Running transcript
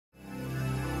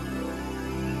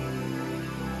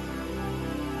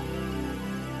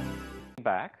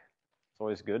back. It's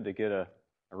always good to get a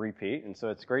repeat, and so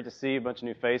it's great to see a bunch of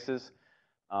new faces.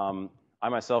 I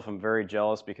myself am very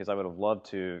jealous because I would have loved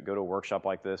to go to a workshop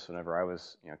like this whenever I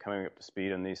was coming up to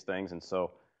speed on these things, and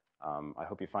so I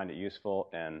hope you find it useful.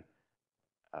 And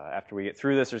after we get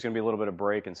through this, there's going to be a little bit of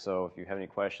break, and so if you have any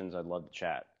questions, I'd love to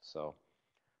chat. So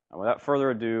without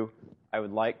further ado, I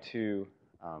would like to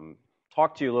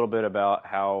talk to you a little bit about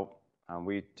how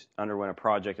we underwent a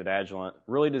project at Agilent,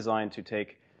 really designed to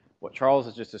take what Charles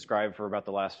has just described for about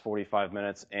the last 45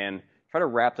 minutes and try to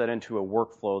wrap that into a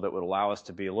workflow that would allow us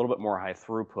to be a little bit more high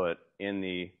throughput in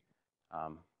the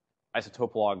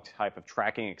isotope log type of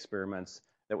tracking experiments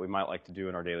that we might like to do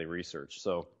in our daily research.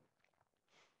 So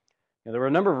there were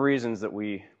a number of reasons that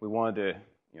we wanted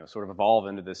to sort of evolve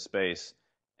into this space.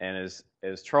 And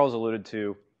as Charles alluded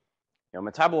to,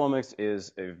 metabolomics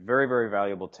is a very, very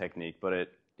valuable technique, but it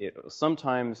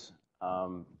sometimes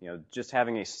just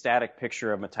having a static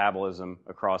picture of metabolism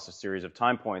across a series of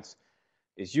time points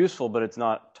is useful, but it's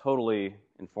not totally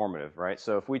informative, right?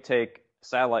 So if we take a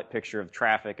satellite picture of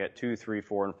traffic at 2, 3,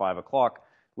 4, and 5 o'clock,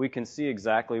 we can see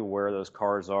exactly where those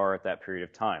cars are at that period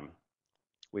of time.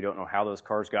 We don't know how those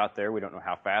cars got there. We don't know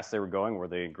how fast they were going. Were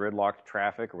they in gridlocked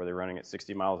traffic, or were they running at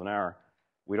 60 miles an hour?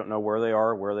 We don't know where they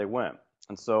are, where they went.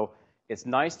 And so it's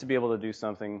nice to be able to do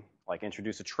something like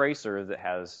introduce a tracer that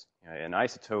has an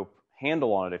isotope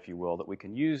handle on it, if you will, that we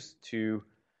can use to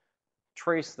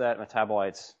trace that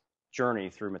metabolite's journey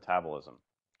through metabolism.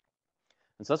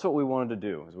 And so that's what we wanted to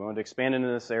do, is we wanted to expand into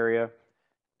this area.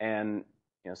 And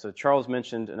so Charles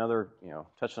mentioned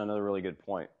touched on another really good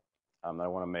point that I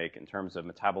want to make in terms of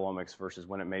metabolomics versus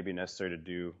when it may be necessary to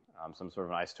do some sort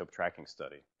of an isotope tracking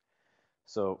study.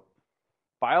 So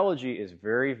biology is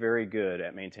very, very good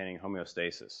at maintaining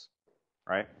homeostasis,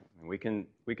 right? And we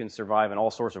can survive in all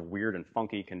sorts of weird and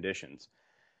funky conditions.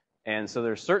 And so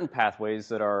there's certain pathways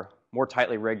that are more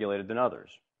tightly regulated than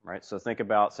others, right? So think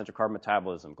about central carbon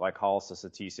metabolism, glycolysis, the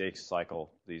TCH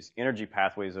cycle, these energy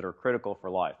pathways that are critical for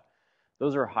life.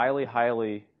 Those are highly,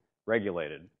 highly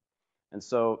regulated. And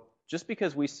so just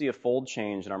because we see a fold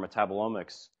change in our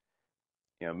metabolomics,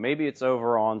 maybe it's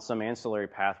over on some ancillary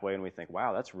pathway and we think,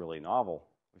 wow, that's really novel.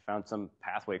 We found some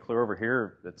pathway clear over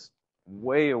here that's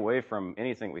way away from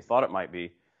anything we thought it might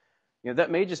be.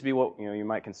 That may just be what you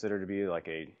might consider to be like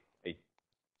a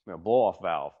blow-off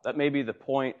valve. That may be the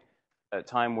point at a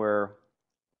time where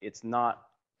it's not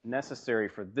necessary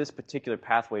for this particular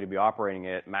pathway to be operating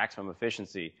at maximum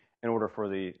efficiency in order for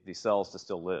the cells to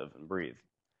still live and breathe.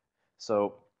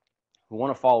 So we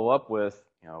want to follow up with,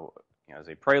 as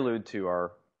a prelude to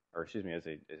as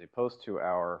a post to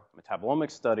our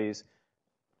metabolomics studies,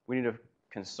 we need to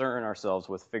concern ourselves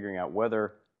with figuring out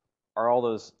whether are all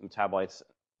those metabolites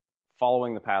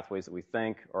following the pathways that we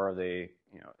think, or are they,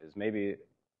 is maybe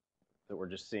that we're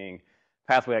just seeing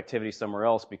pathway activity somewhere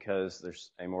else because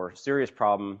there's a more serious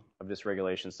problem of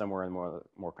dysregulation somewhere in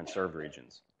more conserved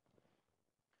regions.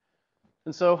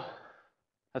 And so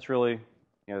that's really,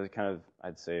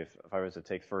 I'd say if I was to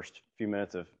take first few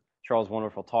minutes of Charles'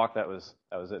 wonderful talk, that was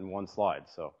it in one slide.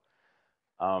 So,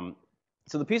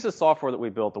 so the piece of software that we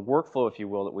built, the workflow, if you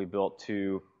will, that we built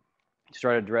to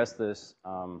try to address this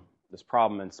this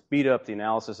problem and speed up the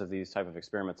analysis of these type of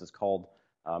experiments is called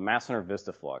Mass Center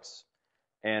Vista Flux.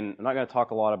 And I'm not going to talk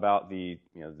a lot about the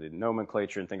the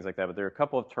nomenclature and things like that, but there are a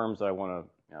couple of terms that I want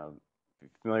to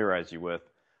familiarize you with.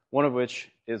 One of which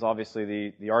is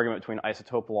obviously the argument between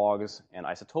isotope logs and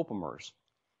isotopomers.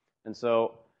 And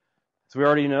so, as we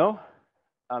already know,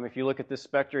 if you look at this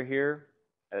spectra here,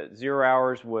 at 0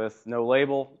 hours with no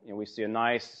label, we see a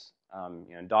nice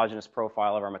endogenous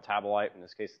profile of our metabolite. In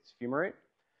this case, it's fumarate.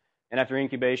 And after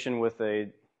incubation with a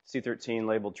C13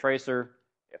 labeled tracer,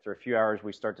 after a few hours,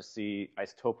 we start to see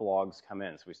isotope logs come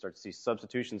in. So we start to see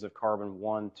substitutions of carbon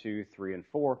 1, 2, 3, and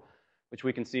 4, which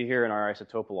we can see here in our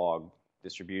isotope log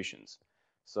distributions.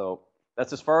 So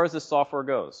that's as far as this software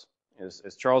goes.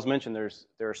 As Charles mentioned,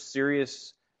 there are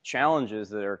serious challenges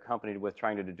that are accompanied with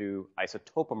trying to do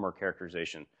isotopomer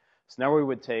characterization. So now we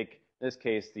would take, in this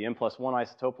case, the N+1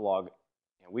 isotope log,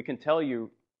 and we can tell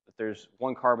you that there's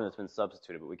one carbon that's been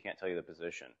substituted, but we can't tell you the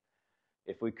position.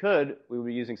 If we could, we would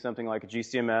be using something like a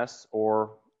GCMS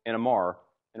or NMR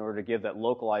in order to give that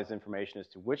localized information as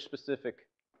to which specific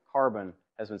carbon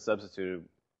has been substituted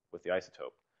with the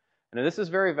isotope. And this is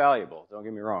very valuable, don't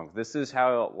get me wrong. This is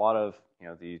how a lot of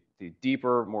the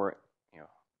deeper, more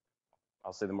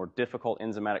I'll say the more difficult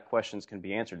enzymatic questions can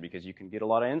be answered, because you can get a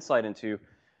lot of insight into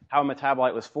how a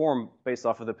metabolite was formed based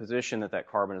off of the position that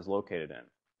carbon is located in.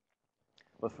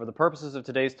 But for the purposes of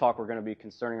today's talk, we're going to be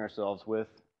concerning ourselves with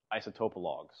isotope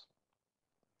logs.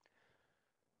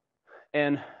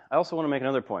 And I also want to make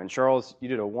another point. And Charles, you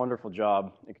did a wonderful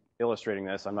job illustrating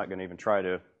this. I'm not going to even try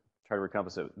to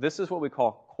encompass it. This is what we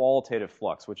call qualitative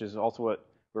flux, which is also what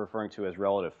we're referring to as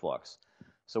relative flux.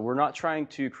 So we're not trying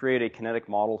to create a kinetic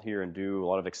model here and do a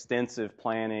lot of extensive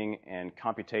planning and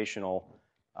computational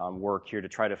work here to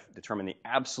try to determine the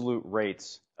absolute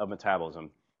rates of metabolism.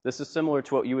 This is similar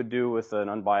to what you would do with an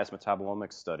unbiased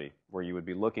metabolomics study, where you would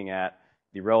be looking at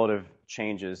the relative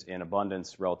changes in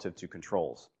abundance relative to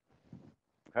controls.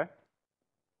 Okay?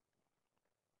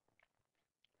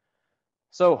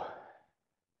 So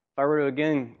if I were to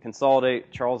again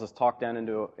consolidate Charles's talk down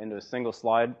into a single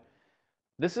slide,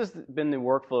 this has been the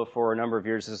workflow for a number of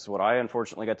years. This is what I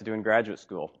unfortunately got to do in graduate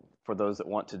school for those that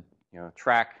want to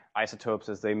track isotopes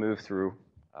as they move through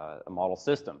a model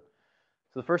system.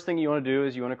 So the first thing you want to do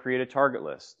is you want to create a target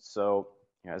list. So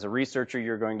as a researcher,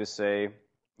 you're going to say,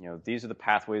 these are the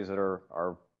pathways that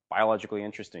are biologically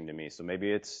interesting to me. So maybe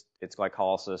it's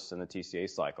glycolysis and the TCA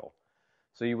cycle.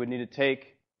 So you would need to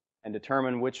take and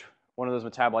determine which one of those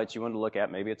metabolites you want to look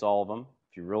at. Maybe it's all of them,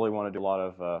 if you really want to do a lot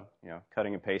of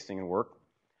cutting and pasting and work.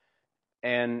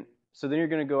 And so then you're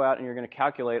going to go out and you're going to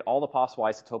calculate all the possible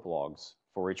isotopologues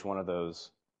for each one of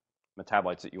those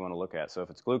metabolites that you want to look at. So if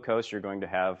it's glucose, you're going to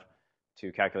have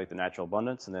to calculate the natural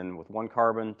abundance, and then with 1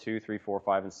 carbon, 2, 3, 4,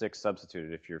 5, and 6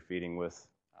 substituted if you're feeding with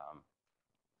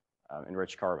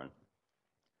enriched carbon.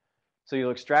 So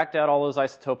you'll extract out all those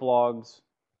isotopologues,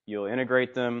 you'll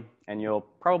integrate them, and you'll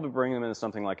probably bring them into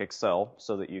something like Excel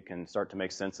so that you can start to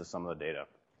make sense of some of the data.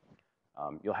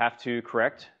 You'll have to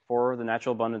correct for the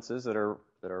natural abundances that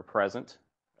are present,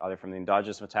 either from the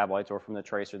endogenous metabolites or from the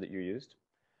tracer that you used.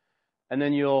 And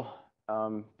then you'll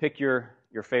pick your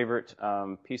favorite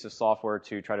piece of software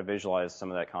to try to visualize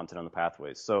some of that content on the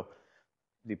pathways. So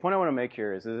the point I want to make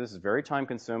here is that this is very time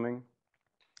consuming.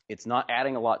 It's not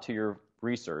adding a lot to your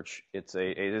research. It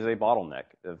is a bottleneck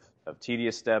of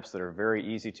tedious steps that are very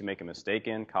easy to make a mistake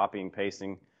in. Copying,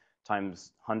 pasting,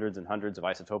 times hundreds and hundreds of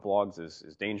isotopologues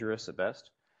is dangerous at best.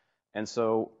 And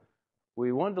so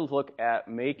we wanted to look at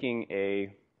making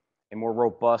a more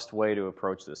robust way to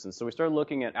approach this. And so we started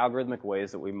looking at algorithmic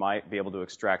ways that we might be able to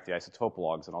extract the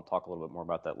isotopologues, and I'll talk a little bit more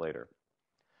about that later.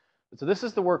 So this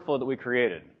is the workflow that we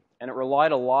created, and it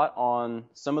relied a lot on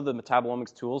some of the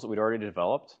metabolomics tools that we'd already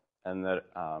developed and that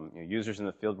users in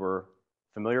the field were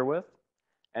familiar with.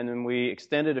 And then we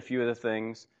extended a few of the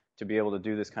things to be able to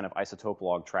do this kind of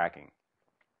isotopolog tracking.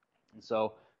 And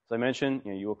so, as I mentioned,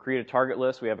 you will create a target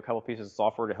list. We have a couple pieces of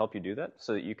software to help you do that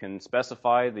so that you can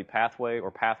specify the pathway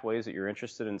or pathways that you're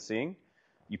interested in seeing.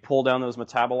 You pull down those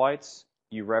metabolites.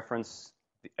 You reference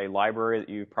a library that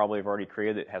you probably have already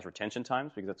created that has retention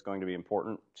times, because that's going to be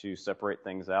important to separate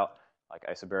things out like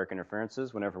isobaric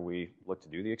interferences whenever we look to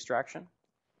do the extraction.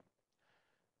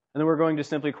 And then we're going to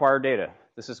simply acquire data.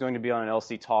 This is going to be on an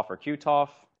LC-TOF or QTOF.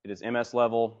 It is MS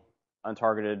level,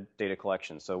 untargeted data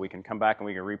collection. So we can come back and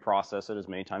we can reprocess it as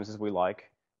many times as we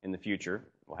like in the future.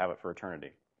 We'll have it for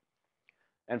eternity.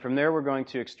 And from there, we're going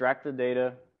to extract the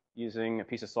data using a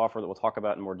piece of software that we'll talk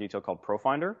about in more detail called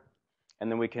ProFinder. And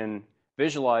then we can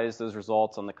visualize those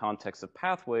results on the context of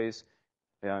pathways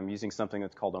using something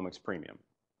that's called Omics Premium.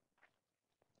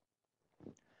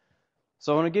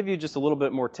 So I want to give you just a little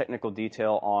bit more technical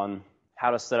detail on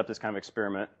how to set up this kind of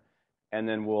experiment, and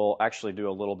then we'll actually do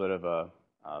a little bit of a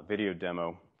video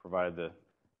demo, provided the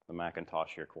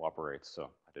Macintosh here cooperates. So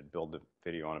I did build the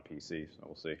video on a PC, so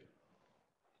we'll see.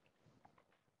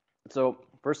 So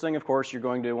first thing, of course, you're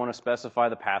going to want to specify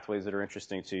the pathways that are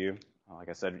interesting to you. Like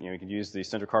I said, you could use the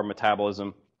central carbon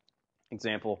metabolism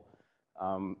example.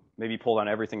 Maybe pull down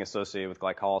everything associated with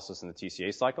glycolysis and the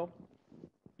TCA cycle.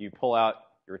 You pull out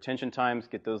your retention times,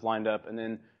 get those lined up, and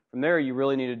then from there you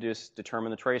really need to just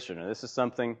determine the tracer. Now this is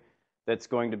something that's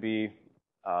going to be,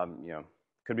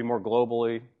 could be more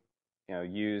globally,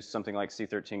 use something like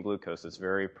C13 glucose. It's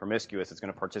very promiscuous. It's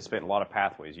going to participate in a lot of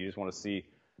pathways. You just want to see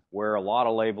where a lot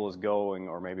of label is going,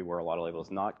 or maybe where a lot of label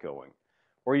is not going.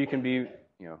 Or you can be,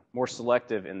 more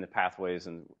selective in the pathways,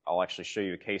 and I'll actually show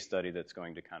you a case study that's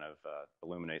going to kind of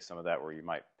illuminate some of that, where you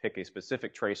might pick a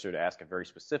specific tracer to ask a very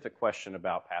specific question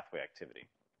about pathway activity.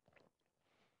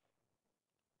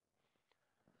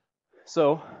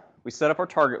 So we set up our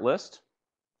target list.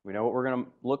 We know what we're going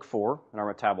to look for in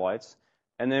our metabolites,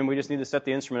 and then we just need to set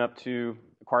the instrument up to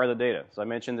acquire the data. So I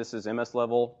mentioned this is MS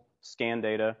level scan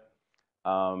data.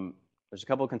 There's a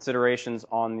couple of considerations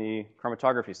on the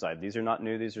chromatography side. These are not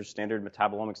new. These are standard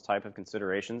metabolomics type of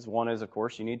considerations. One is, of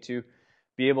course, you need to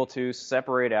be able to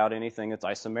separate out anything that's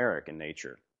isomeric in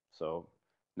nature. So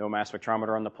no mass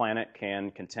spectrometer on the planet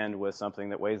can contend with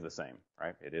something that weighs the same,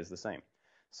 right? It is the same.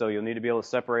 So you'll need to be able to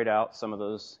separate out some of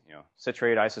those,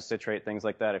 citrate, isocitrate, things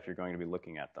like that if you're going to be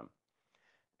looking at them.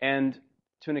 And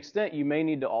to an extent, you may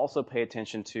need to also pay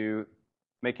attention to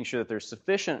making sure that there's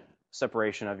sufficient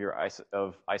separation of your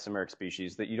isomeric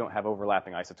species that you don't have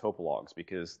overlapping isotope logs,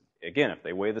 because again, if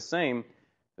they weigh the same,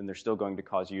 then they're still going to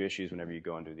cause you issues whenever you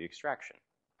go and do the extraction.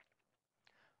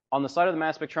 On the side of the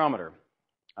mass spectrometer,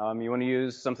 you want to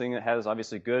use something that has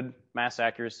obviously good mass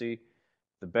accuracy.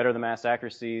 The better the mass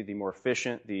accuracy, the more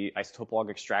efficient the isotope log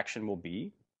extraction will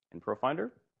be in ProFinder.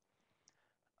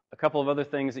 A couple of other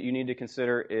things that you need to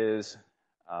consider is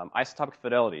isotopic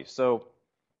fidelity. So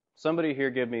somebody here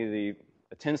give me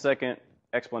a 10-second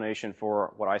explanation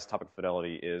for what isotopic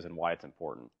fidelity is and why it's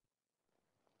important.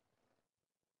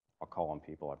 I'll call on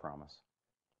people, I promise.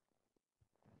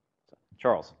 So,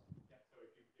 Charles. Yeah, so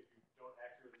if you don't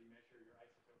accurately measure your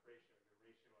isotope ratio, your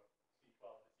ratio of C12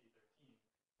 to C13,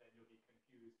 then you'll be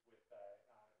confused with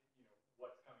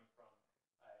what's coming from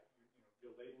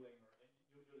your labeling, or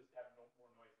you'll just have more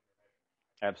noise in your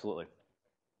measurement. Absolutely.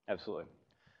 Absolutely.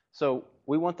 So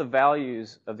we want the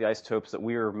values of the isotopes that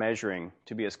we are measuring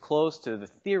to be as close to the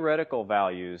theoretical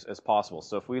values as possible.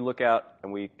 So if we look at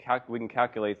and we can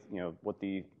calculate, what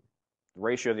the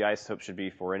ratio of the isotope should be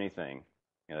for anything,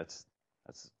 that's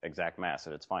exact mass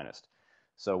at its finest.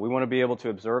 So we want to be able to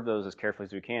observe those as carefully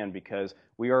as we can, because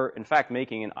we are in fact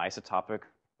making an isotopic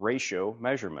ratio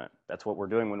measurement. That's what we're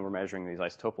doing when we're measuring these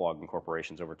isotope log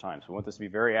incorporations over time. So we want this to be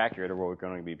very accurate, or we're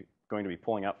going to be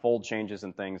pulling out fold changes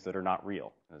and things that are not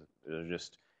real. They're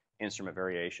just instrument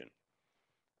variation.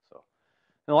 So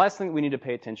and the last thing that we need to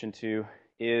pay attention to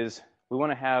is we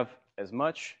want to have as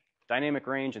much dynamic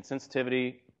range and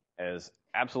sensitivity as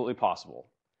absolutely possible,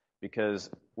 because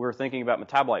we're thinking about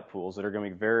metabolite pools that are going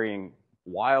to be varying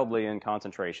wildly in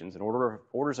concentrations in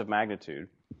orders of magnitude.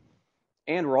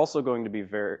 And we're also going to be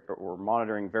we're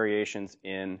monitoring variations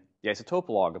in the isotope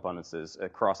log abundances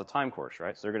across a time course,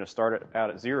 right? So they're going to start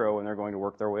out at 0 and they're going to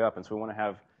work their way up. And so we want to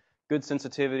have good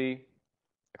sensitivity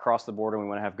across the board, and we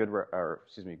want to have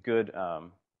good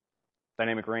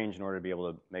dynamic range in order to be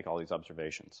able to make all these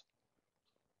observations.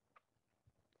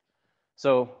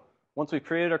 So once we've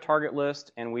created our target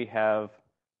list and we have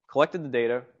collected the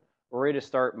data, we're ready to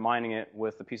start mining it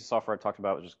with the piece of software I talked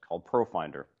about, which is called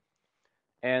ProFinder.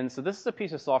 And so this is a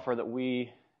piece of software that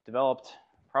we developed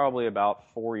probably about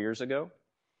 4 years ago.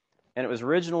 And it was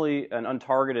originally an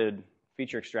untargeted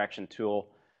feature extraction tool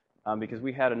because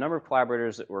we had a number of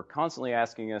collaborators that were constantly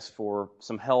asking us for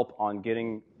some help on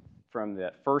getting from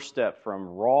that first step from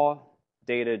raw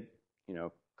data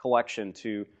collection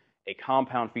to a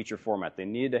compound feature format. They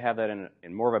needed to have that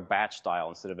in more of a batch style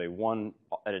instead of a one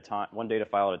data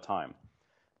file at a time.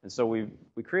 And so we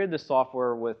created this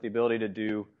software with the ability to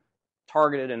do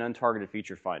targeted and untargeted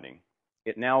feature finding.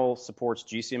 It now supports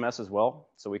GCMS as well,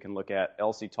 so we can look at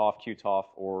LC-TOF, Q-TOF,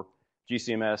 or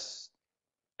GCMS,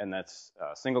 and that's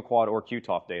single quad or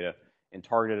Q-TOF data in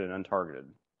targeted and untargeted.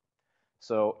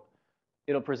 So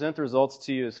it'll present the results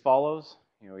to you as follows.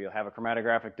 You'll have a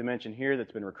chromatographic dimension here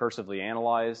that's been recursively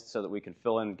analyzed so that we can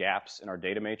fill in gaps in our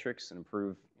data matrix and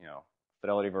improve,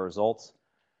 fidelity of our results.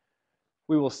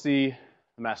 We will see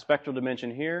the mass spectral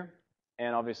dimension here.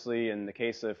 And obviously, in the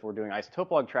case if we're doing isotope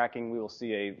log tracking, we will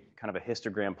see a kind of a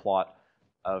histogram plot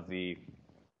of the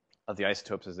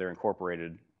isotopes as they're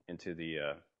incorporated into the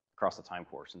across the time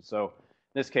course. And so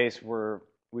in this case,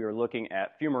 we are looking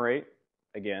at fumarate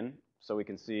again, so we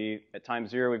can see at time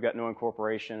 0 we've got no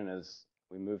incorporation, and as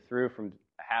we move through from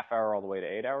a half hour all the way to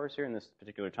 8 hours here in this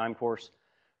particular time course,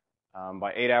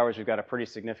 by 8 hours we've got a pretty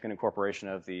significant incorporation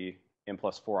of the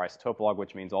M+4 isotope log,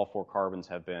 which means all 4 carbons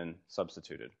have been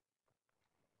substituted.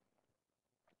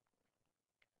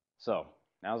 So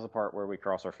now's the part where we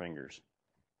cross our fingers.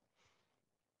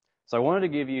 So I wanted to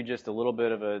give you just a little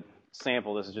bit of a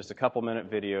sample. This is just a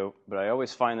couple-minute video, but I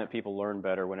always find that people learn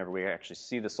better whenever we actually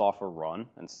see the software run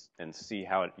and see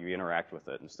how you interact with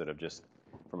it instead of just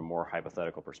from a more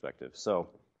hypothetical perspective. So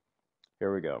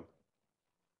here we go.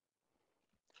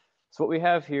 So what we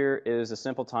have here is a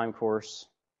simple time course.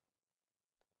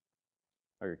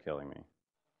 Oh, you're killing me.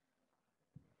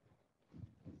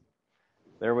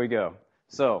 There we go.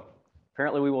 So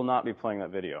apparently we will not be playing that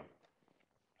video.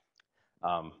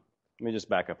 Let me just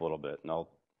back up a little bit, and I'll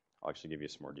actually give you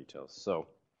some more details. So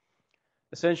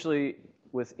essentially,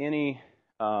 with any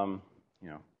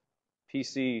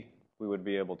PC, we would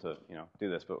be able to do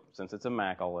this, but since it's a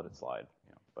Mac, I'll let it slide.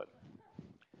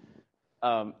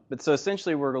 But so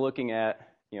essentially, we're looking at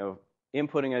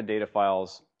inputting data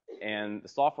files, and the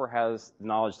software has the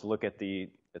knowledge to look at the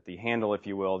handle, if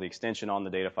you will, the extension on the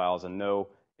data files, and know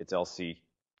it's LC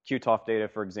Q-TOF data,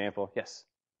 for example. Yes.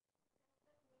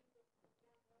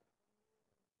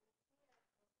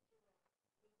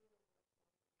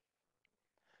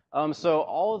 So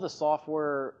all of the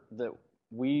software that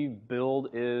we build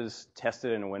is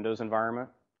tested in a Windows environment.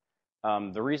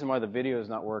 The reason why the video is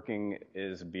not working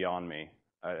is beyond me.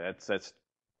 I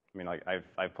mean, like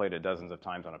I've played it dozens of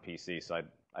times on a PC, so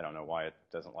I don't know why it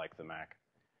doesn't like the Mac.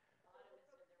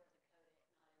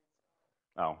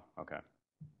 Oh, okay.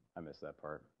 I missed that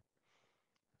part.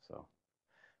 So,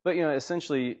 but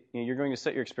essentially, you're going to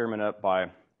set your experiment up by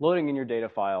loading in your data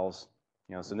files.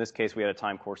 So in this case, we had a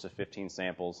time course of 15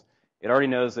 samples. It already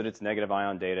knows that it's negative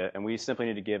ion data, and we simply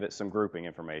need to give it some grouping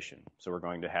information. So we're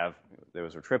going to have,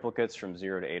 those are triplicates from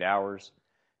 0 to 8 hours.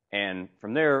 And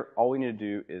from there, all we need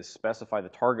to do is specify the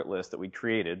target list that we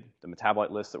created, the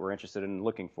metabolite list that we're interested in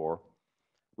looking for.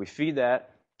 We feed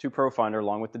that to ProFinder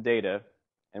along with the data,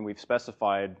 and we've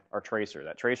specified our tracer.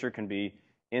 That tracer can be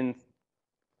N15,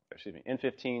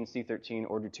 C13,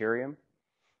 or deuterium.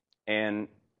 And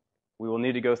we will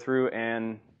need to go through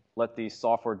and let the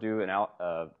software do a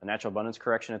natural abundance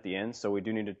correction at the end. So we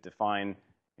do need to define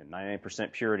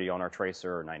 98% purity on our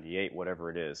tracer, or 98, whatever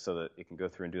it is, so that it can go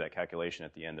through and do that calculation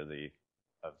at the end of the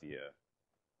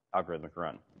algorithmic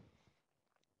run.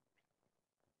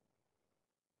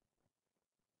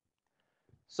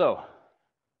 So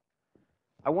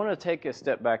I want to take a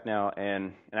step back now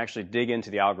and actually dig into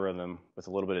the algorithm with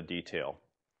a little bit of detail.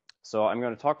 So I'm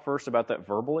going to talk first about that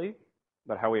verbally,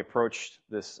 about how we approached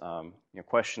this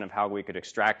question of how we could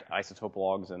extract isotope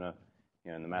logs in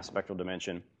the mass spectral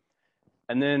dimension.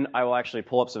 And then I will actually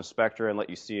pull up some spectra and let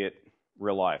you see it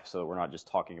real life, so we're not just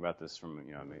talking about this from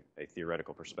a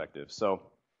theoretical perspective. So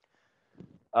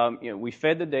we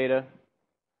fed the data,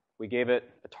 we gave it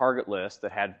a target list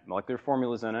that had molecular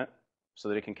formulas in it, so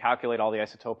that it can calculate all the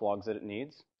isotope logs that it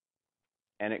needs,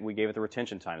 and we gave it the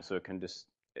retention time, so it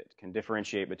can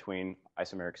differentiate between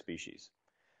isomeric species.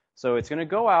 So it's going to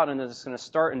go out and it's going to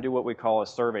start and do what we call a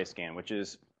survey scan, which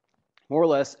is more or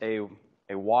less a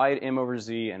wide M over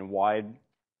Z and wide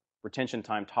retention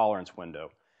time tolerance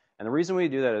window. And the reason we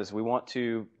do that is we want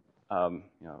to, I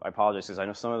apologize because I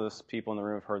know some of those people in the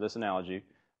room have heard this analogy,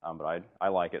 but I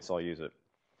like it, so I'll use it.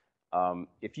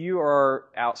 If you are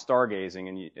out stargazing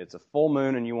and it's a full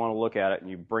moon and you want to look at it and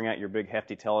you bring out your big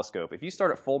hefty telescope, if you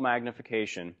start at full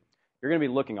magnification, you're going to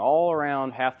be looking all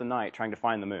around half the night trying to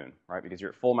find the moon, right? Because you're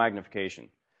at full magnification.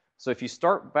 So if you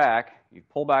start back, you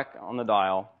pull back on the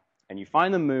dial, and you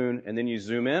find the moon, and then you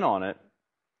zoom in on it,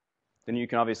 then you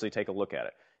can obviously take a look at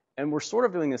it. And we're sort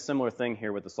of doing a similar thing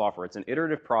here with the software. It's an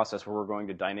iterative process where we're going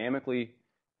to dynamically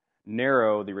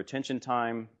narrow the retention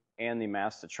time and the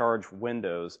mass to charge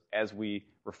windows as we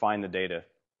refine the data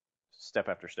step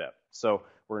after step. So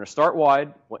we're going to start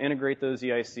wide, we'll integrate those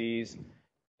EICs,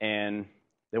 and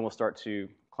then we'll start to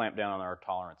clamp down on our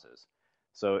tolerances.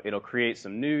 So it'll create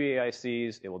some new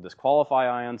EICs, it will disqualify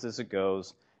ions as it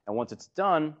goes, and once it's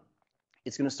done,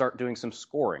 it's going to start doing some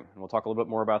scoring. And we'll talk a little bit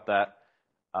more about that.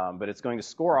 But it's going to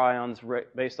score ions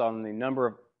based on the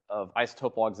number of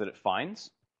isotope logs that it finds,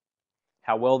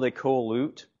 how well they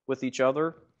colute with each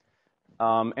other,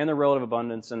 and their relative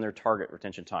abundance and their target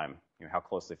retention time, how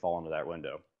close they fall into that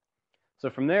window.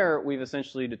 So from there, we've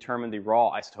essentially determined the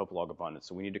raw isotope log abundance.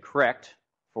 So we need to correct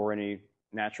for any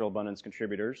natural abundance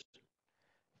contributors.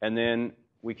 And then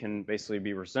we can basically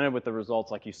be presented with the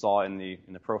results like you saw in the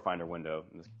ProFinder window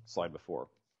in the slide before.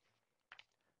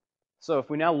 So if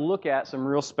we now look at some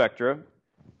real spectra,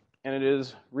 and it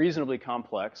is reasonably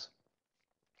complex,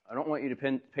 I don't want you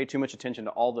to pay too much attention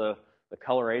to all the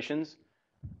colorations,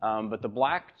 but the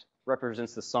black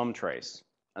represents the sum trace.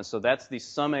 And so that's the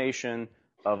summation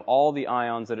of all the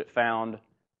ions that it found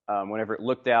whenever it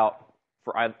looked out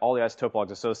for all the isotope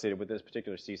logs associated with this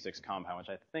particular C6 compound, which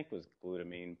I think was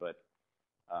glutamine, but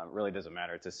it really doesn't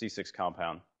matter. It's a C6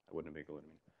 compound. It wouldn't be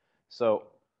glutamine. So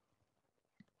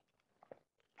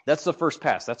that's the first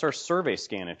pass. That's our survey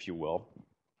scan, if you will.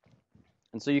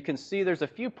 And so you can see there's a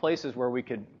few places where we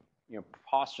could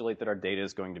postulate that our data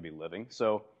is going to be living.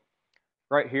 So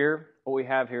right here, what we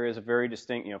have here is a very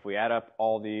distinct, if we add up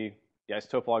all the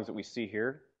isotope logs that we see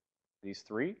here, these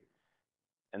three,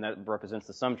 and that represents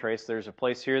the sum trace, there's a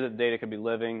place here that the data could be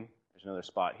living. There's another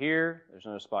spot here. There's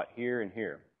another spot here and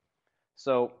here.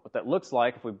 So what that looks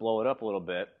like, if we blow it up a little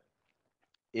bit,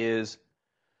 is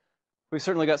we've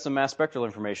certainly got some mass spectral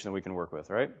information that we can work with,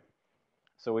 right?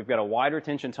 So we've got a wide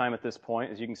retention time at this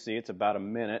point. As you can see, it's about a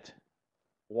minute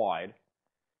wide.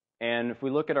 And if we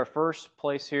look at our first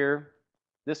place here,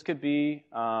 this could be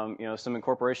some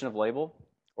incorporation of label,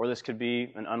 or this could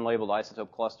be an unlabeled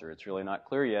isotope cluster. It's really not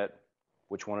clear yet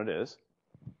which one it is.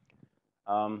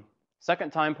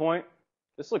 Second time point,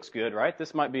 this looks good, right?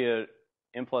 This might be a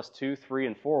M+2, 3,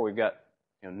 and 4. We've got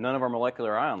none of our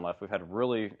molecular ion left. We've had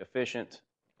really efficient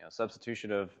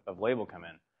substitution of label come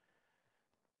in.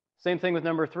 Same thing with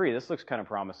number 3. This looks kind of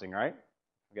promising, right?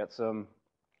 We got some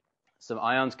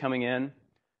ions coming in.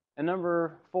 And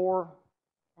number 4,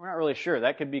 we're not really sure.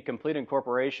 That could be complete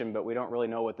incorporation, but we don't really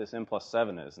know what this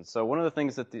N+7 is. And so one of the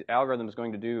things that the algorithm is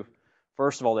going to do,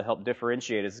 first of all, to help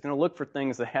differentiate is it's going to look for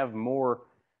things that have more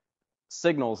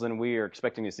signals than we are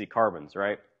expecting to see carbons,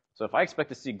 right? So if I expect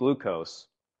to see glucose,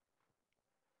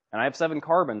 and I have 7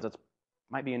 carbons, that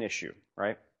might be an issue,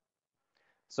 right?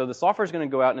 So the software is going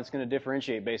to go out and it's going to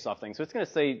differentiate based off things. So it's going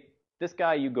to say, this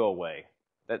guy, you go away.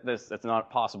 That's not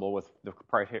possible with the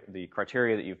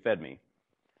criteria that you fed me.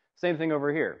 Same thing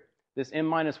over here. This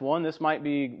M-1, this might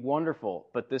be wonderful,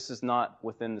 but this is not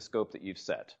within the scope that you've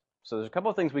set. So there's a couple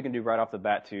of things we can do right off the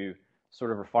bat to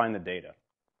sort of refine the data.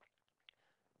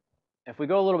 If we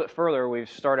go a little bit further, we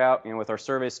start out with our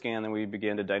survey scan, then we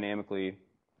begin to dynamically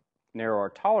narrow our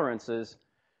tolerances.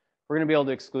 We're going to be able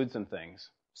to exclude some things.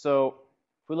 So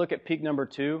if we look at peak number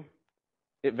 2,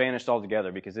 it vanished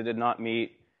altogether because it did not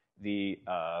meet the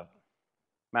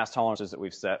mass tolerances that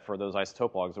we've set for those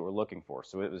isotope logs that we're looking for.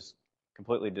 So it was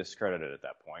completely discredited at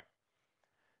that point.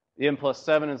 The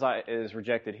N+7 is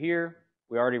rejected here.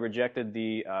 We already rejected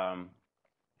the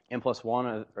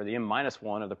N+1 or the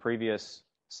M-1 of the previous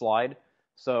slide.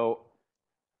 So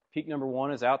peak number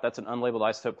 1 is out. That's an unlabeled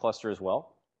isotope cluster as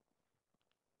well.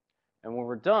 And when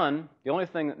we're done, the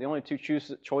only 2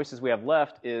 choices we have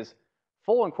left is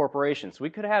full incorporation. So we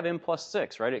could have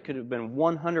M+6, right? It could have been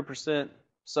 100%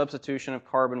 substitution of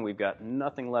carbon. We've got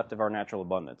nothing left of our natural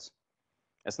abundance.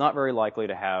 It's not very likely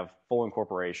to have full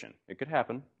incorporation. It could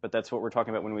happen, but that's what we're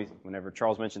talking about whenever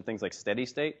Charles mentioned things like steady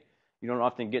state. You don't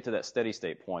often get to that steady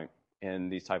state point in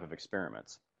these type of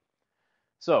experiments.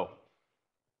 So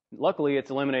luckily, it's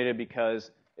eliminated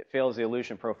because it fails the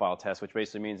elution profile test, which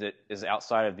basically means it is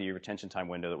outside of the retention time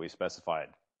window that we specified.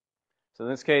 So in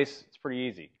this case, it's pretty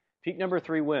easy. Peak number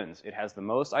 3 wins. It has the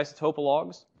most isotopal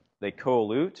logs. They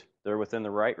co-elute. They're within the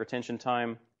right retention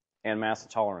time and mass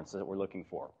tolerance that we're looking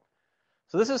for.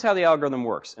 So this is how the algorithm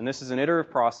works. And this is an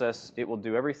iterative process. It will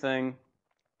do everything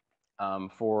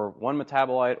for one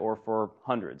metabolite or for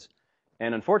hundreds.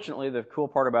 And unfortunately, the cool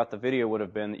part about the video would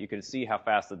have been that you could see how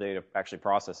fast the data actually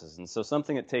processes. And so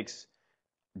something that takes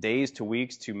days to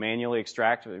weeks to manually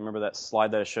extract, remember that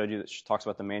slide that I showed you that talks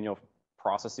about the manual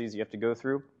processes you have to go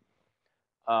through?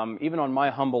 Even on my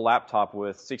humble laptop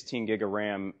with 16 gig of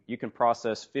RAM, you can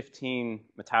process 15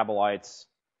 metabolites,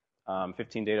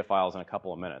 15 data files in a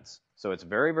couple of minutes. So it's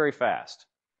very, very fast.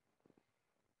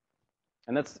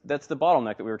 And that's the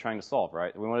bottleneck that we were trying to solve,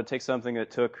 right? We want to take something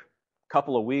that took a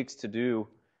couple of weeks to do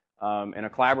in a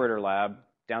collaborator lab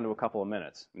down to a couple of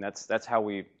minutes. And that's how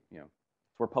we,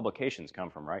 it's where publications come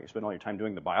from, right? You spend all your time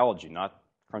doing the biology, not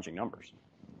crunching numbers.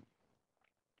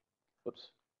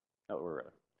 Whoops. Not what we're at.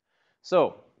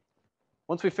 So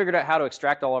once we figured out how to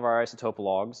extract all of our isotope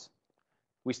logs,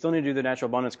 we still need to do the natural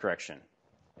abundance correction.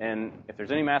 And if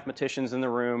there's any mathematicians in the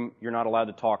room, you're not allowed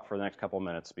to talk for the next couple of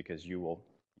minutes because you will,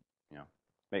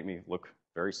 make me look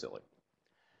very silly.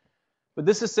 But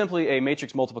this is simply a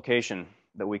matrix multiplication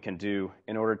that we can do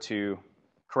in order to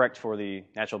correct for the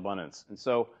natural abundance. And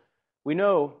so we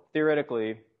know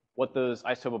theoretically what those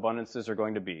isotope abundances are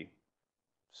going to be.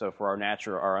 So for our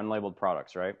unlabeled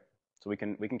products, right? So we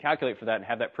can calculate for that and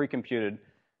have that pre-computed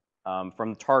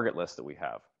from the target list that we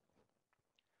have.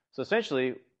 So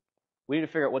essentially, we need to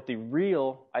figure out what the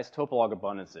real isotope log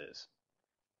abundance is.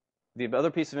 The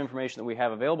other piece of information that we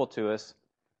have available to us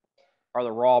are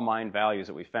the raw mined values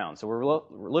that we found. So we're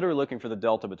literally looking for the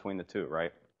delta between the two,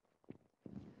 right?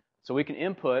 So we can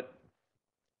input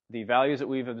the values that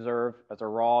we've observed as our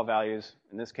raw values.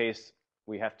 In this case,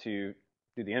 we have to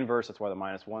do the inverse. That's why the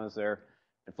 -1 is there.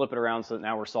 And flip it around so that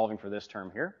now we're solving for this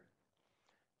term here.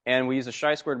 And we use a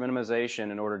chi-squared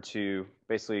minimization in order to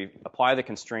basically apply the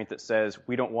constraint that says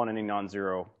we don't want any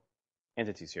non-zero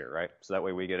entities here, right? So that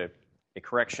way we get a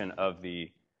correction of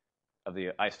the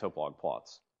isotope log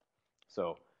plots.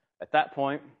 So at that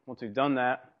point, once we've done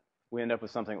that, we end up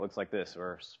with something that looks like this.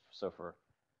 So for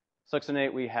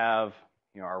succinate, we have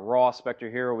our raw spectra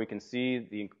here. Where we can see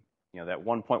that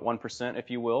 1.1%, if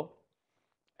you will.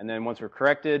 And then once we're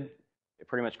corrected, it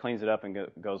pretty much cleans it up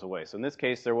and goes away. So in this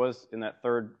case, there was, in that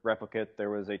third replicate, there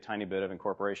was a tiny bit of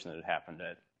incorporation that had happened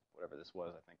at whatever this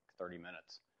was, I think 30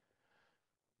 minutes.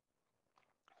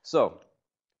 So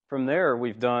from there,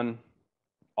 we've done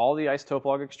all the isotope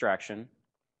log extraction.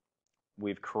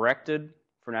 We've corrected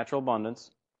for natural abundance.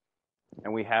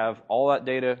 And we have all that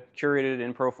data curated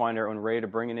in ProFinder and ready to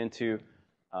bring it into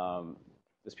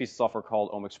this piece of software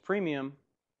called Omics Premium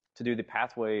to do the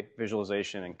pathway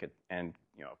visualization and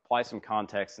apply some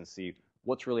context and see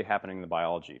what's really happening in the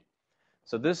biology.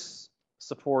 So this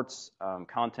supports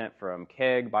content from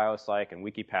KEGG, Biopsych, and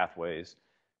Wiki Pathways,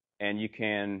 and you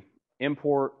can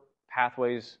import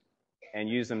pathways and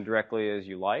use them directly as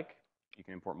you like. You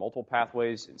can import multiple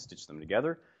pathways and stitch them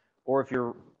together. Or if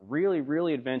you're really,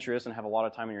 really adventurous and have a lot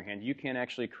of time in your hand, you can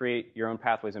actually create your own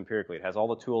pathways empirically. It has all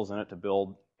the tools in it to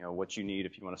build what you need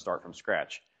if you want to start from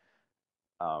scratch.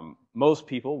 Most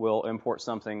people will import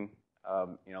something,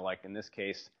 like in this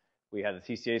case, we had the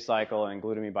TCA cycle and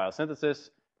glutamine biosynthesis,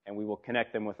 and we will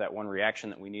connect them with that one reaction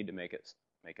that we need to make it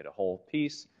a whole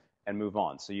piece and move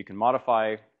on. So you can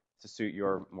modify to suit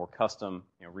your more custom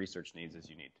research needs as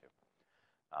you need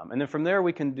to. And then from there,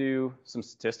 we can do some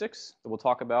statistics that we'll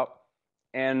talk about,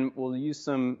 and we'll use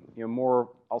some more,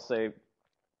 I'll say,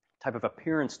 type of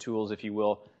appearance tools, if you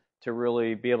will, to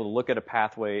really be able to look at a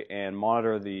pathway and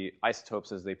monitor the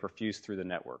isotopes as they perfuse through the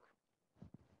network.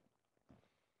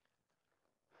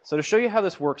 So to show you how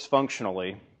this works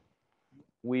functionally,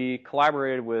 we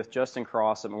collaborated with Justin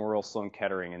Cross at Memorial Sloan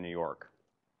Kettering in New York.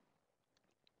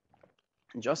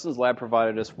 And Justin's lab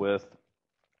provided us with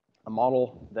a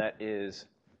model that is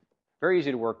very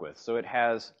easy to work with. So it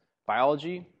has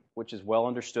biology, which is well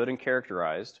understood and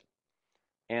characterized,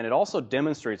 and it also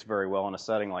demonstrates very well in a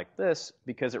setting like this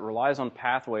because it relies on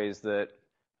pathways that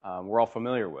we're all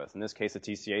familiar with, in this case, the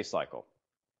TCA cycle.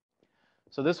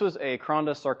 So this was a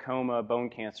chondrosarcoma bone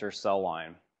cancer cell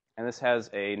line, and this has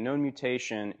a known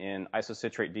mutation in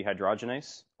isocitrate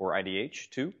dehydrogenase, or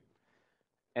IDH2.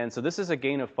 And so this is a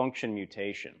gain-of-function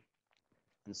mutation.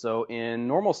 And so in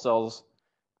normal cells,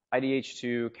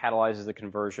 IDH2 catalyzes the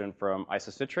conversion from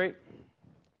isocitrate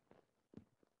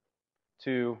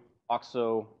to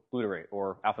oxoglutarate,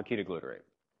 or alpha-ketoglutarate.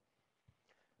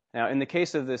 Now, in the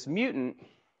case of this mutant,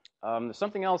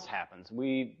 something else happens.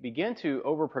 We begin to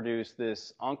overproduce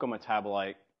this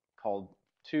oncometabolite called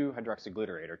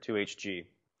 2-hydroxyglutarate, or 2-HG.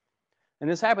 And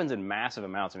this happens in massive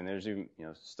amounts. I mean, there's even,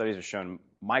 studies have shown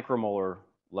micromolar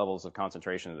levels of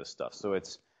concentration of this stuff. So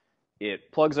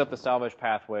it plugs up the salvage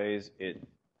pathways. It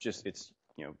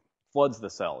floods the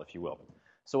cell, if you will.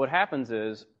 So what happens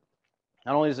is,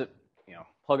 not only does it,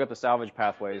 plug up the salvage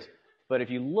pathways, but if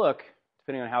you look,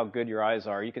 depending on how good your eyes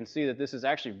are, you can see that this is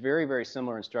actually very, very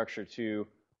similar in structure to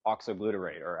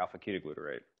oxoglutarate, or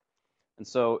alpha-ketoglutarate. And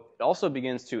so it also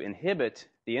begins to inhibit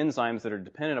the enzymes that are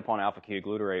dependent upon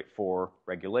alpha-ketoglutarate for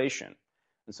regulation.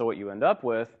 And so what you end up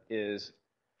with is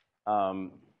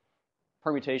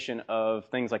permutation of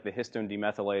things like the histone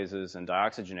demethylases and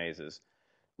dioxygenases,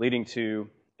 leading to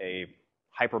a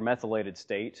hypermethylated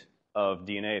state of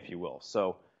DNA, if you will.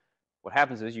 So what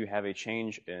happens is you have a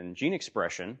change in gene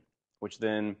expression, which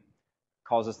then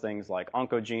causes things like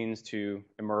oncogenes to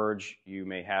emerge. You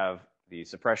may have the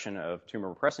suppression of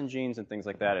tumor repressant genes and things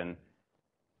like that, and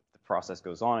the process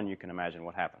goes on, and you can imagine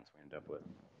what happens. We end up with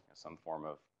some form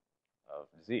of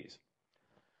disease.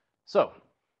 So,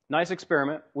 nice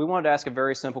experiment. We wanted to ask a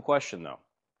very simple question, though.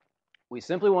 We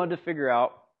simply wanted to figure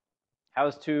out how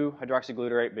is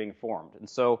 2-hydroxyglutarate being formed. And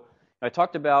so I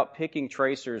talked about picking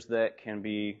tracers that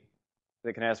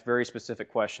can ask very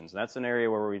specific questions. And that's an area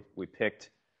where we picked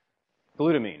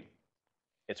glutamine.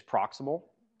 It's proximal.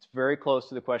 It's very close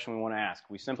to the question we want to ask.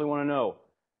 We simply want to know,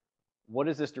 what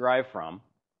is this derived from,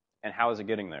 and how is it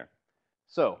getting there?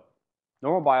 So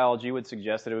normal biology would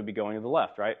suggest that it would be going to the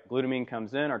left, right? Glutamine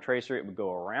comes in, our tracer, it would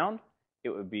go around. It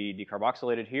would be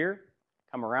decarboxylated here,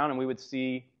 come around, and we would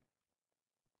see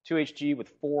 2-HG with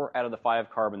 4 out of the 5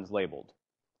 carbons labeled.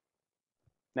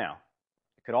 Now,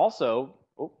 it could also,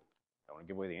 I don't want to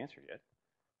give away the answer yet.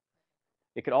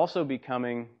 It could also be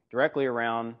coming directly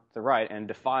around to the right and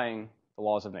defying the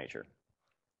laws of nature.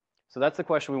 So that's the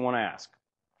question we want to ask.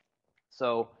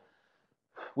 So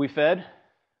we fed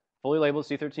fully labeled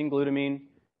C13 glutamine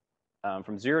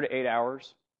from 0 to 8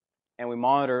 hours, and we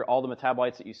monitored all the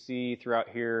metabolites that you see throughout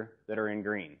here that are in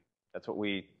green. That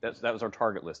was our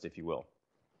target list, if you will.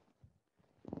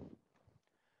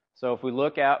 So if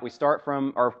we start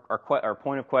from our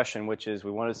point of question, which is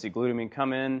we wanted to see glutamine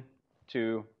come in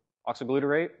to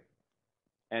oxoglutarate,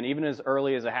 and even as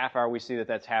early as a half hour, we see that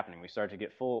that's happening. We start to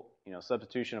get full,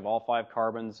 substitution of all 5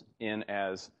 carbons in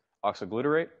as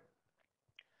oxoglutarate.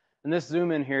 And this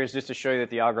zoom in here is just to show you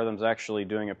that the algorithm's actually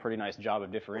doing a pretty nice job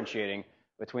of differentiating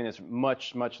between this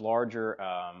much, much larger,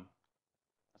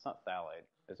 that's not phthalate,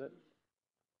 is it?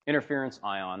 Interference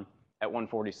ion at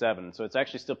 147. So it's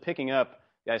actually still picking up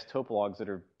the isotope logs that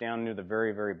are down near the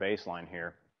very, very baseline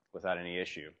here without any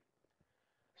issue.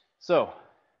 So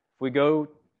if we go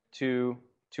to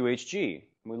 2-HG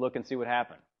and we look and see what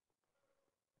happened,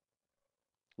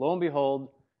 lo and behold,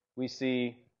 we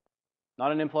see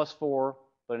not an N+4,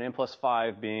 but an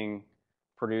N+5 being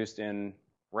produced in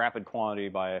rapid quantity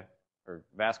or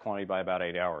vast quantity by about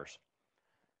 8 hours.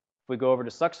 If we go over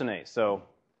to succinate, so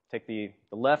take the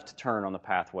left turn on the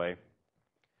pathway,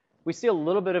 we see a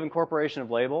little bit of incorporation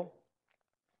of label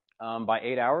by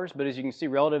 8 hours, but as you can see,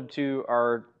 relative to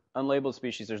our unlabeled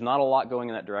species, there's not a lot going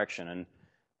in that direction.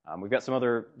 And we've got some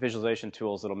other visualization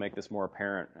tools that'll make this more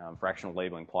apparent, fractional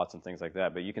labeling plots and things like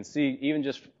that. But you can see, even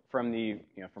just from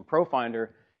from ProFinder,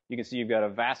 you can see you've got a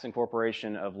vast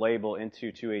incorporation of label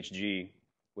into 2HG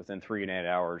within 3 and 8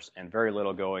 hours, and very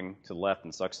little going to the left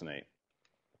in succinate.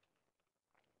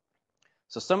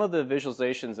 So some of the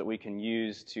visualizations that we can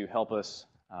use to help us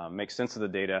make sense of the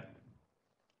data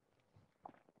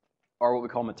are what we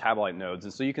call metabolite nodes.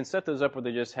 And so you can set those up where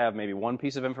they just have maybe one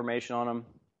piece of information on them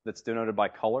that's denoted by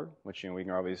color, which we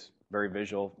are always very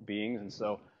visual beings. And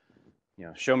so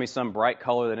show me some bright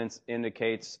color that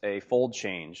indicates a fold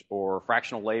change or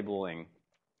fractional labeling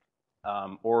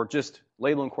or just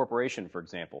label incorporation, for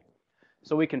example.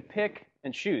 So we can pick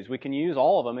and choose. We can use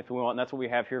all of them if we want, and that's what we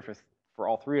have here for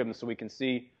all three of them. So we can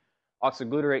see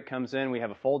oxyglutarate comes in. We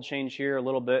have a fold change here a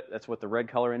little bit. That's what the red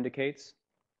color indicates.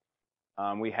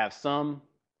 We have some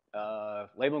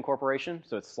label incorporation,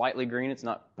 so it's slightly green. It's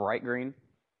not bright green.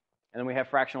 And then we have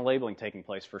fractional labeling taking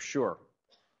place for sure.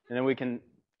 And then we can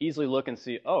easily look and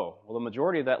see, oh, well, the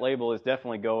majority of that label is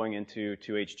definitely going into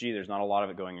 2HG. There's not a lot of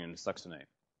it going into succinate,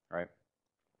 right?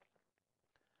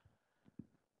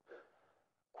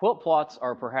 Quilt plots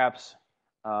are perhaps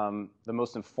the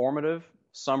most informative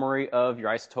summary of your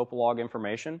isotope log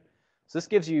information. So this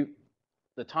gives you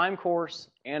the time course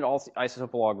and all the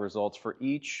isotope log results for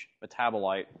each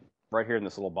metabolite right here in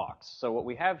this little box. So what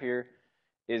we have here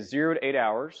is 0 to 8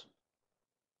 hours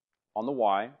on the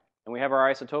Y, and we have our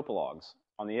isotope logs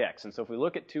on the X. And so if we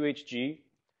look at 2HG,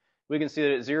 we can see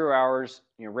that at 0 hours,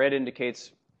 red indicates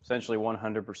essentially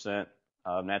 100%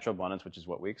 of natural abundance, which is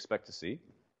what we expect to see.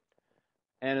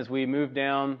 And as we move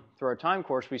down through our time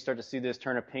course, we start to see this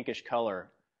turn a pinkish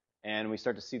color, and we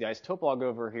start to see the isotope log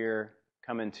over here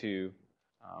come into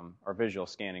our visual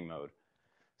scanning mode.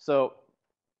 So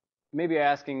maybe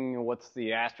asking, what's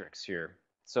the asterisk here?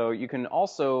 So you can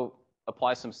also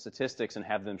apply some statistics and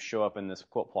have them show up in this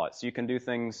quilt plot. So you can do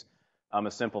things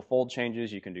as simple fold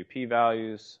changes. You can do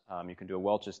p-values. You can do a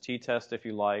Welch's t-test if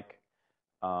you like.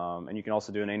 And you can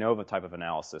also do an ANOVA type of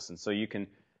analysis. And so you can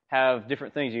have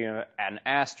different things. You can add an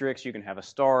asterisk. You can have a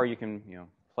star. You can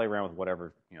play around with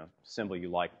whatever symbol you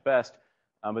like best.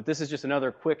 But this is just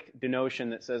another quick denotion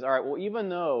that says, all right, well, even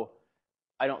though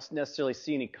I don't necessarily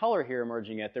see any color here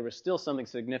emerging yet, there was still something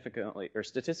significantly or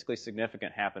statistically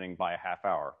significant happening by a half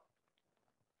hour.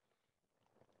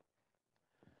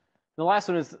 The last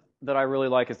one that I really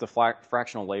like is the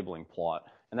fractional labeling plot.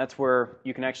 And that's where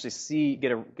you can actually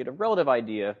get a relative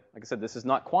idea. Like I said, this is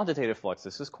not quantitative flux,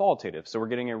 this is qualitative. So we're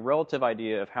getting a relative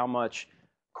idea of how much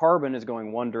carbon is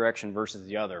going one direction versus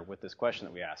the other with this question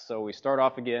that we asked. So we start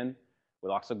off again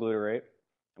with oxyglutarate,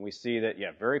 and we see that,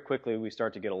 very quickly we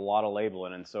start to get a lot of label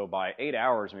in. And so by 8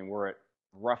 hours, we're at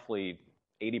roughly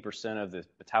 80% of the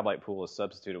metabolite pool is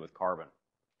substituted with carbon,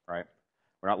 right?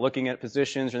 We're not looking at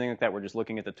positions or anything like that. We're just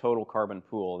looking at the total carbon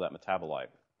pool of that metabolite.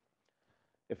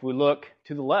 If we look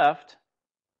to the left,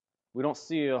 we don't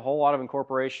see a whole lot of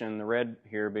incorporation, the red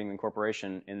here being the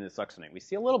incorporation in the succinate. We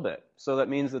see a little bit. So that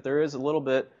means that there is a little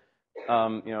bit,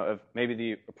 of maybe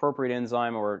the appropriate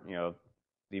enzyme or,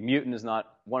 the mutant is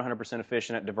not 100%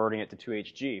 efficient at diverting it to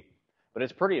 2HG, but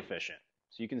it's pretty efficient.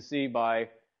 So you can see by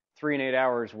 3 and 8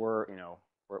 hours, we're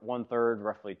at 1/3,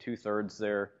 roughly 2/3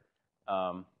 there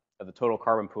of the total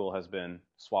carbon pool has been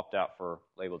swapped out for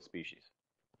labeled species.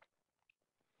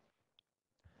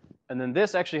 And then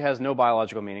this actually has no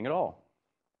biological meaning at all.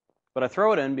 But I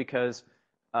throw it in because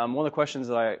one of the questions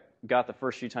that I got the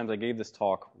first few times I gave this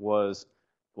talk was,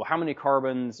 well, how many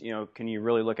carbons, can you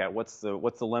really look at? What's the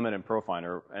limit in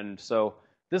ProFinder? And so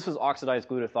this was oxidized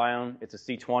glutathione. It's a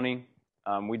C20.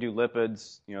 We do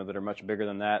lipids, that are much bigger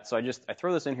than that. So I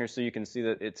throw this in here so you can see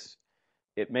that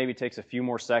it maybe takes a few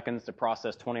more seconds to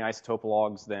process 20 isotope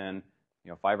logs than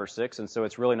 5 or 6, and so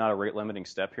it's really not a rate limiting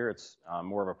step here. It's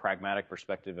more of a pragmatic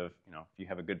perspective of if you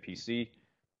have a good PC,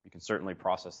 you can certainly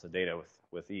process the data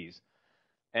with ease.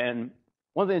 And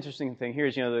one of the interesting things here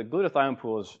is the glutathione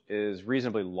pool is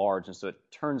reasonably large, and so it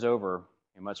turns over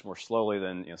much more slowly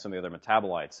than some of the other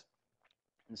metabolites.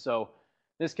 And so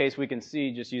in this case, we can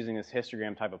see just using this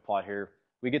histogram type of plot here,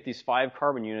 we get these 5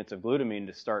 carbon units of glutamine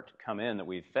to start to come in that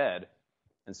we've fed.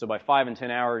 And so by 5 and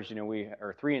 10 hours,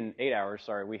 or 3 and 8 hours,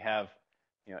 sorry, we have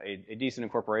a decent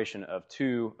incorporation of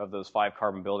 2 of those 5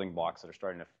 carbon building blocks that are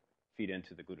starting to feed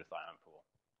into the glutathione pool.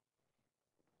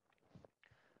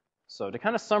 So to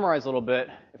kind of summarize a little bit,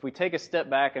 if we take a step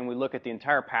back and we look at the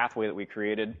entire pathway that we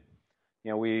created,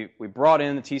 we brought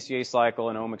in the TCA cycle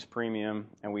and omics premium,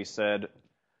 and we said,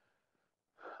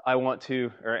 I want to,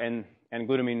 and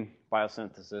glutamine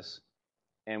biosynthesis,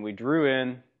 and we drew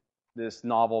in this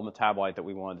novel metabolite that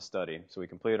we wanted to study. So we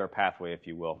completed our pathway, if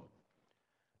you will.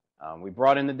 We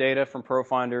brought in the data from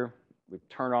ProFinder. We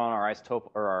turned on our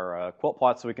isotope or our quilt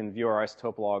plot so we can view our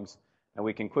isotope logs, and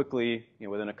we can quickly,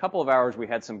 within a couple of hours, we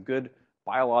had some good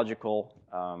biological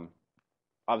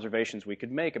observations we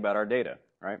could make about our data,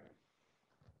 right?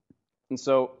 And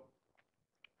so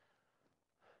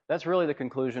that's really the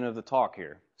conclusion of the talk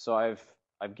here. So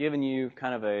I've given you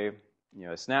kind of a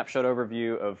a snapshot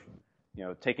overview of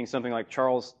taking something like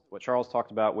what Charles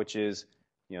talked about, which is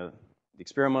the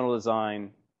experimental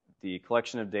design, the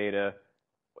collection of data,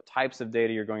 what types of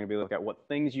data you're going to be looking at, what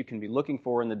things you can be looking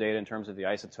for in the data in terms of the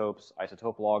isotopes,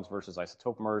 isotope logs versus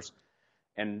isotopemers,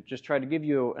 and just try to give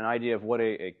you an idea of what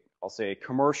I'll say a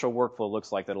commercial workflow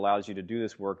looks like that allows you to do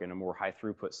this work in a more high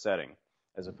throughput setting,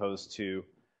 as opposed to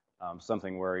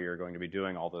something where you're going to be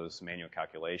doing all those manual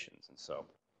calculations. And so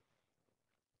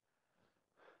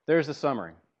there's the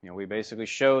summary. We basically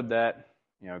showed that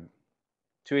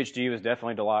 2-HG was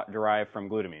definitely derived from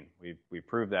glutamine. We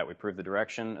proved that. We proved the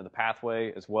direction of the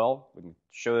pathway as well. We can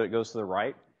show that it goes to the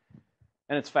right,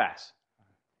 and it's fast,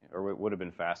 or it would have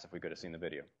been fast if we could have seen the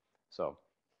video. So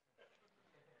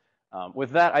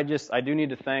with that, I do need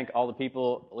to thank all the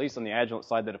people, at least on the Agilent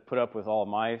side, that have put up with all of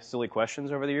my silly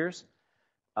questions over the years.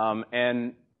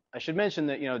 And I should mention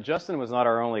that Justin was not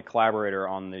our only collaborator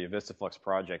on the Vista Flux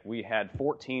project. We had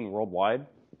 14 worldwide,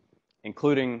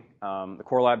 including the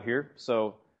core lab here.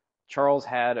 So Charles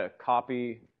had a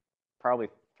copy probably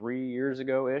 3 years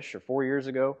ago-ish or 4 years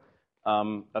ago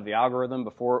of the algorithm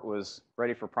before it was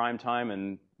ready for prime time,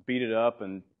 and beat it up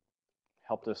and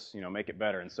helped us make it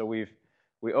better. And so we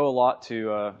owe a lot to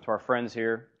our friends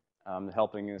here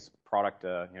helping this product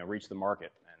reach the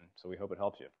market, and so we hope it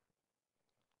helps you.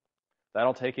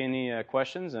 That'll take any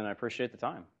questions, and I appreciate the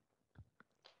time.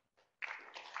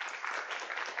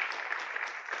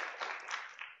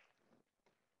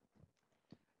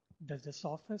 Does the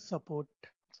software support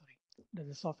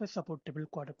triple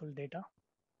quadruple data?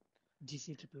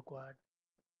 GC triple quad?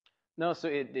 No, so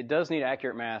it does need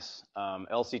accurate mass,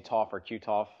 LC-TOF or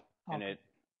QTOF, and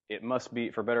it must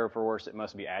be, for better or for worse, it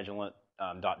must be Agilent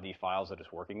 .d files that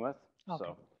it's working with. Okay.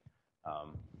 So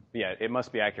yeah, it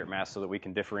must be accurate mass so that we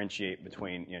can differentiate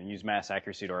between, use mass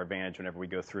accuracy to our advantage whenever we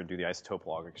go through and do the isotope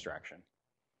log extraction.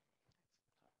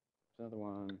 Another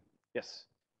one, yes.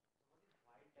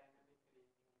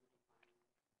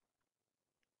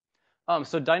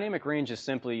 So dynamic range is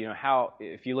simply, how,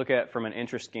 if you look at it from an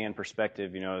intrascan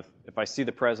perspective, if I see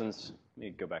the presence, let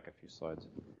me go back a few slides.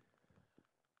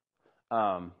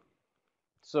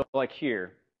 So like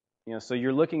here, so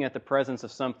you're looking at the presence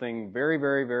of something very,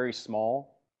 very, very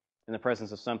small in the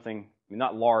presence of something,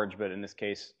 not large, but in this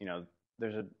case,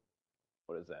 there's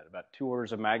what is that, about 2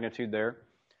 orders of magnitude there.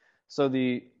 So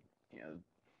the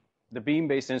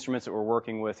beam-based instruments that we're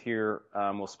working with here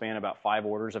will span about 5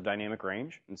 orders of dynamic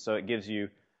range, and so it gives you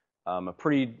a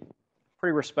pretty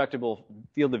respectable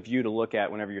field of view to look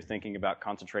at whenever you're thinking about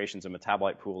concentrations of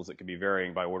metabolite pools that could be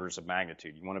varying by orders of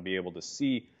magnitude. You want to be able to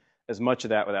see as much of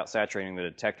that without saturating the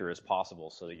detector as possible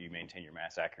so that you maintain your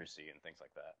mass accuracy and things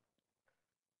like that.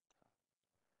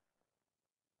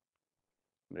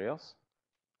 Anybody else?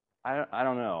 I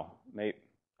don't know. Maybe,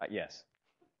 yes.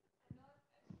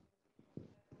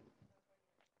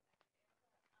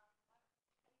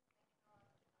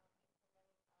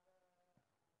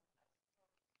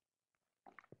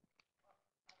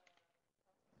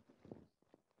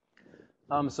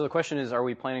 So the question is, are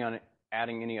we planning on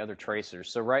adding any other tracers?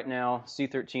 So right now,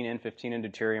 C13, N15, and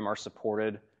deuterium are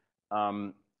supported.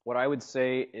 What I would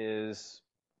say is,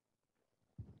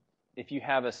 if you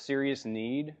have a serious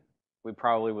need, we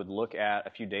probably would look at a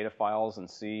few data files and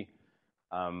see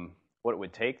what it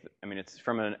would take. I mean, it's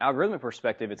from an algorithmic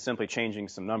perspective, it's simply changing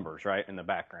some numbers, right, in the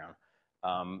background.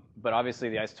 But obviously,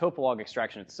 the isotope log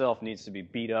extraction itself needs to be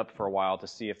beat up for a while to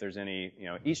see if there's any,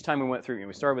 each time we went through,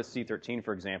 we started with C13,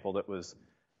 for example, that was,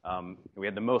 we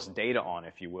had the most data on,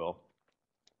 if you will.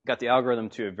 Got the algorithm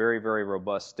to a very, very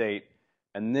robust state,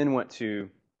 and then went to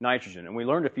nitrogen. And we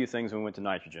learned a few things when we went to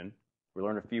nitrogen. We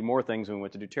learned a few more things when we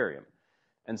went to deuterium.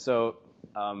 And so,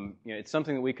 it's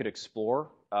something that we could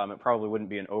explore. It probably wouldn't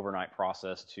be an overnight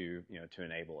process to, to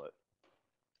enable it.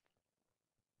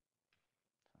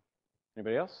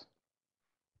 Anybody else?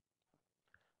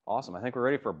 Awesome. I think we're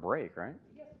ready for a break, right?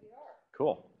 Yes, we are. Cool.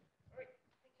 All right.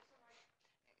 Thank you so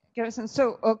much. Garrison,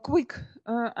 so a quick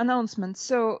announcement.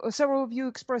 So several of you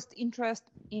expressed interest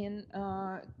in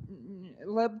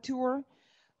lab tour.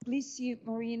 Please see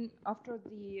Maureen after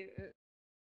the